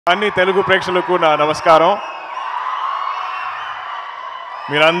అన్ని తెలుగు ప్రేక్షకులకు నా నమస్కారం.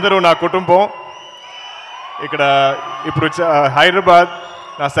 మీరందరూ నా కుటుంబం. ఇక్కడ ఇప్పుడు హైదరాబాద్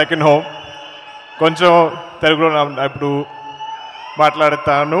నా సెకండ్ హోమ్. కొంచెం తెలుగులో ఇప్పుడు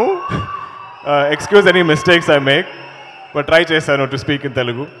మాట్లాడతాను. Excuse any mistakes I make, but try చేశాను టు స్పీక్ ఇన్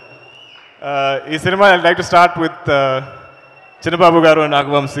తెలుగు. ఈ cinema I like to start with చిన్నబాబు గారు and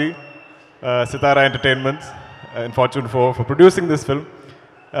Nagavamsi, Sitara entertainments and Fortune for producing this film.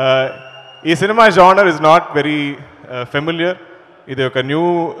 Ee cinema genre is not very familiar. Idi oka new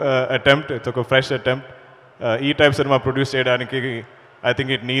attempt, it's a fresh attempt. Ee type cinema produce cheyadaniki I think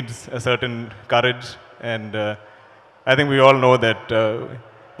it needs a certain courage, and I think we all know that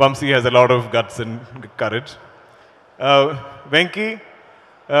Vamsi has a lot of guts and courage. Venki,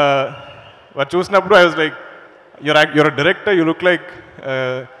 what chusnappudu I was like, you're a director, you look like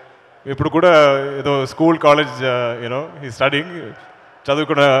ఇప్పుడు కూడా ఏదో school college you know he studying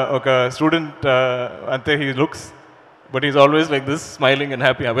చదువుకున్న ఒక student అంతే he looks, but is always like this smiling and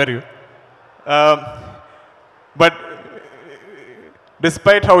happy. Hour you but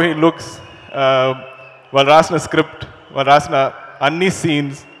despite how he looks, వాళ్ళు రాసిన script, వాళ్ళు రాసిన అన్ని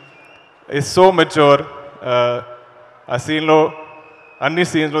సీన్స్ ఈజ్ సో మెచ్యూర్. ఆ సీన్లో అన్ని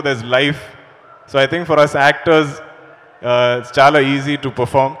సీన్స్లో there is life. So I think for us actors it's చాలా easy to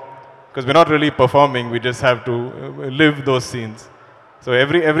perform because we're not really performing, we just have to live those scenes. So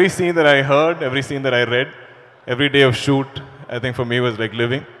every scene that I heard, every scene that I read, every day of shoot, I think for me was like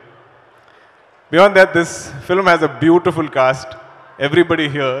living. Beyond that, this film has a beautiful cast. Everybody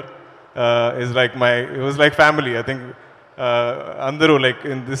here is like it was like family. I think andaru like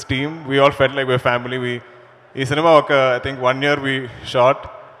in this team, we all felt like we're family. Ee cinema I think 1 year we shot.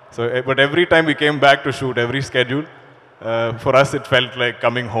 So but every time we came back to shoot, every schedule, for us it felt like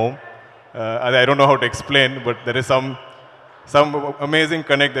coming home. I don't know how to explain, but there is some amazing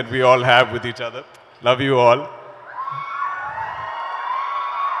connect that we all have with each other. Love you all.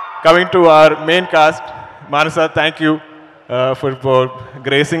 Coming to our main cast, Manasa, thank you for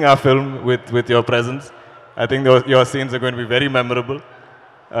gracing our film with your presence. I think your scenes are going to be very memorable.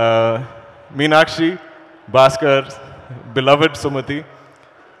 Meenakshi, Baskhar, beloved Sumati.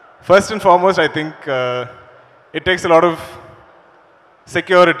 First and foremost, I think it takes a lot of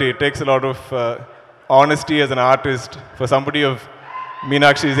security, it takes a lot of honesty as an artist for somebody of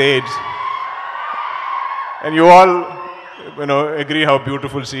Meenakshi's age. And you all, agree how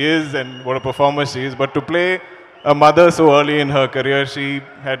beautiful she is and what a performer she is. But to play a mother so early in her career, she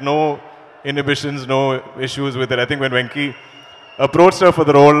had no inhibitions, no issues with it. I think when Venki approached her for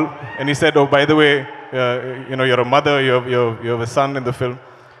the role and he said, "Oh, by the way, you're a mother, you have a son in the film,"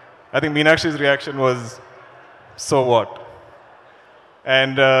 I think Meenakshi's reaction was, "So what?"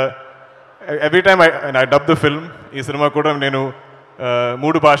 And every time I dub the film, ee cinema kuda nenu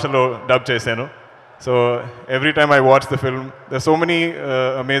 3 bhashalo dub chesanu. So every time I watch the film, there's so many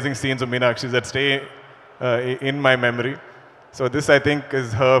amazing scenes of Meenakshi that stay in my memory. So this, I think, is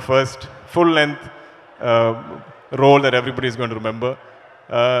her first full length role that everybody is going to remember.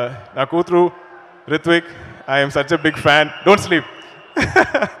 Na kutru Ritvik, I am such a big fan. Don't sleep.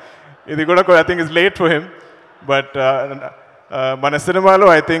 Idi kuda I think is late for him, but mana cinemalo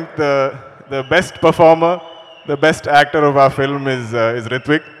I think the best performer, the best actor of our film is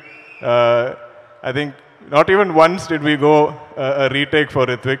Ritvik. I think not even once did we go a retake for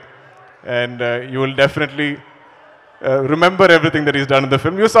Ritvik, and you will definitely remember everything that he's done in the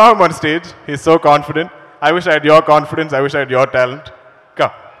film. You saw him on stage, he's so confident. I wish I had your confidence, I wish I had your talent.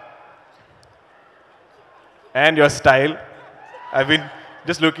 Come. And your style. I've been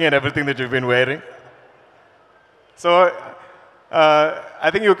just looking at everything that you've been wearing. So I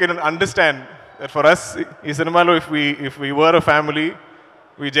think you can understand that for us, in cinema, if we were a family,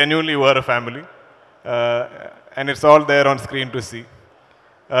 we genuinely were a family. And it's all there on screen to see.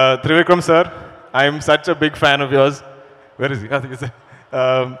 Trivikram sir, I am such a big fan of yours. Where is he?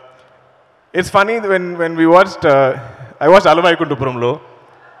 It's funny when we watched, I watched Alavaikundapuramlo.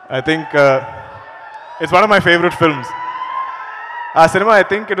 I think it's one of my favorite films. Our cinema, I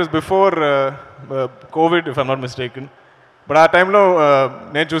think it was before COVID, if I'm not mistaken. But our time lo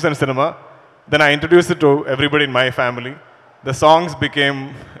nenu chusana cinema. Then I introduced it to everybody in my family. The songs became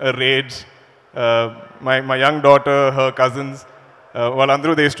a rage. My young daughter, her cousins,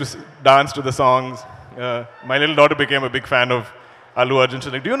 Valandru, they used to dance to the songs. My little daughter became a big fan of Allu Arjun.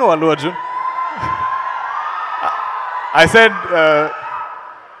 She's like, "Do you know Allu Arjun?" I said,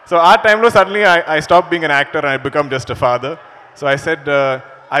 so our time lo suddenly I stopped being an actor and I become just a father. So I said,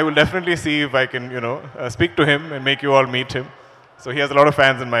 I will definitely see if I can, speak to him and make you all meet him. So he has a lot of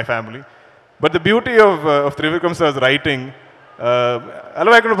fans in my family. But the beauty of Trivikram sir's writing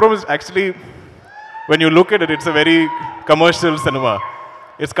Alavakuna Prom is actually, when you look at it, it's a very commercial cinema.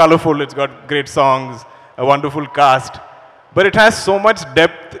 It's colorful, it's got great songs, a wonderful cast, but it has so much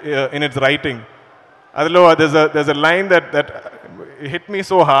depth in its writing. Adalo, there's a line that hit me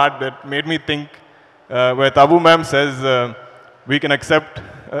so hard that made me think, where Tabu ma'am says, we can accept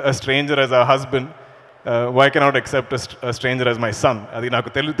a stranger as our husband, why cannot accept a stranger as my son? Adi naku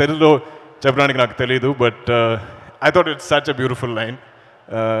telugulo cheppadaniki naku teliyadu, but I thought it's such a beautiful line.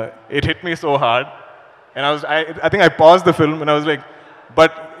 It hit me so hard, and I think I paused the film and I was like,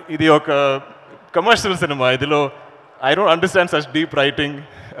 but idi oka commercial cinema, idilo I don't understand such deep writing,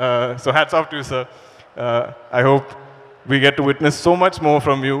 so hats off to you, sir. I hope we get to witness so much more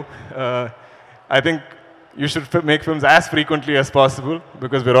from you. I think you should make films as frequently as possible,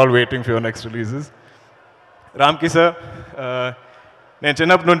 because we're all waiting for your next releases. Ramki sir, నేను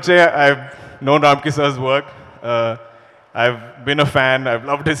చిన్నప్పటి నుంచే I've known Ramki sir's work. I've been a fan, I've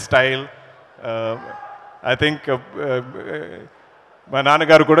loved his style. I think my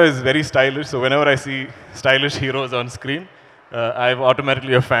Nanagaru Kuda is very stylish, so whenever I see stylish heroes on screen, I'm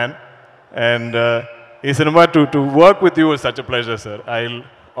automatically a fan. And in cinema, to work with you is such a pleasure, sir. I'll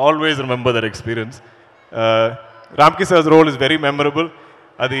always remember that experience. Ramki sir's role is very memorable.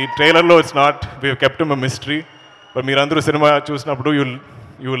 The trailer lo it's not, we've kept him a mystery, but meerandru cinema chusinapudu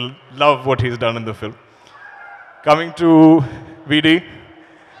you will love what he's done in the film. Coming to VD,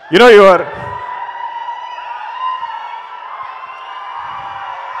 you know you are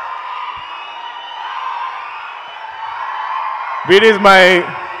VD is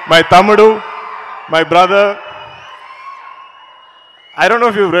my tamudu, my brother. I don't know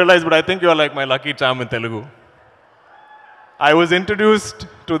if you've realized, but I think you're like my lucky charm in Telugu. I was introduced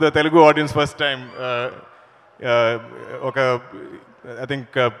to the Telugu audience first time, I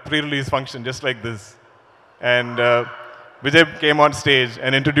think pre-release function, just like this. And Vijay came on stage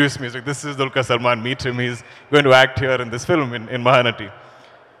and introduced me. He's like, this is Dulquer Salmaan, meet him. He's going to act here in this film in Mahanati.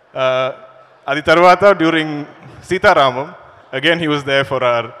 Adi Tarvata, during Sita Ramam, again he was there for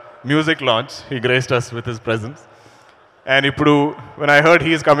our music launch. He graced us with his presence. And ippudu, when I heard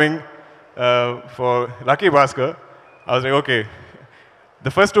he is coming for Lucky Baskhar, I was like, okay, the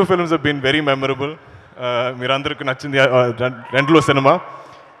first two films have been very memorable. Meerandarku nachindi rendulo cinema.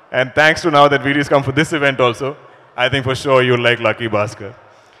 And thanks to now that VD's come for this event also, I think for sure you'll like Lucky Baskhar.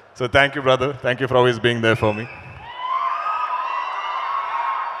 So thank you, brother. Thank you for always being there for me.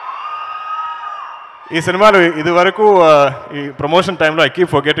 ఈ సినిమాలో ఇది వరకు ఈ promotion టైంలో I keep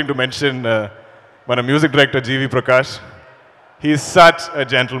forgetting to mention మన music director G V Prakash. He is such a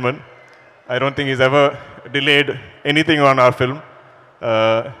gentleman. I don't think he's ever delayed anything on our film.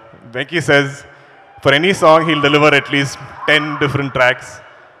 Venki says for any song he'll deliver at least 10 different tracks.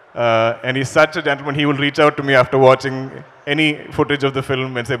 And he's such a gentleman. He will reach out to me after watching any footage of the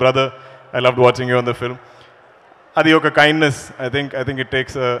film and say, brother, I loved watching you on the film. Adi oka kindness. I think it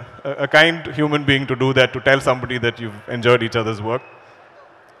takes a kind human being to do that, to tell somebody that you've enjoyed each other's work.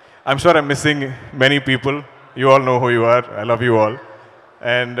 I'm sure I'm missing many people. You all know who you are. I love you all.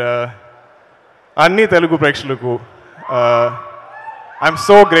 And Anni Telugu Prekshalaku, I'm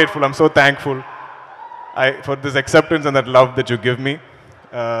so grateful, I'm so thankful for this acceptance and that love that you give me.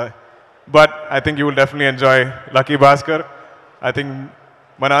 But I think you will definitely enjoy Lucky Baskhar. I think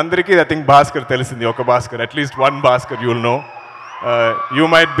Manandriki, I think Baskhar telisindi oka Baskhar, at least one Baskhar you will know. You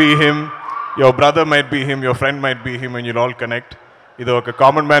might be him, your brother might be him, your friend might be him, and you'll all connect. Ido oka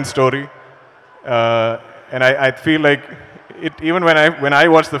common man story. And I feel like it, even when I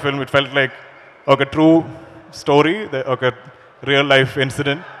watched the film, it felt like a true story, a real life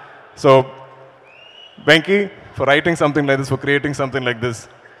incident. So, Venki, for writing something like this, for creating something like this,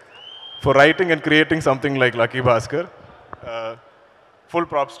 for writing and creating something like Lucky Baskhar, full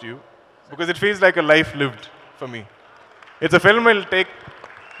props to you, because it feels like a life lived for me. It's a film that will take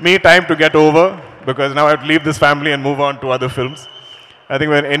me time to get over, because now I have to leave this family and move on to other films. I think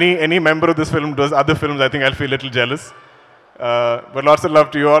when any member of this film does other films, I think I'll feel a little jealous. But lots of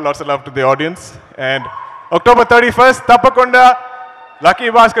love to you all, lots of love to the audience. And October 31st, Tappakonda, Lucky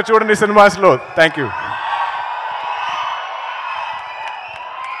Baskhar Chudandi Cinemas lo. Thank you.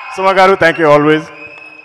 Suma garu, thank you always.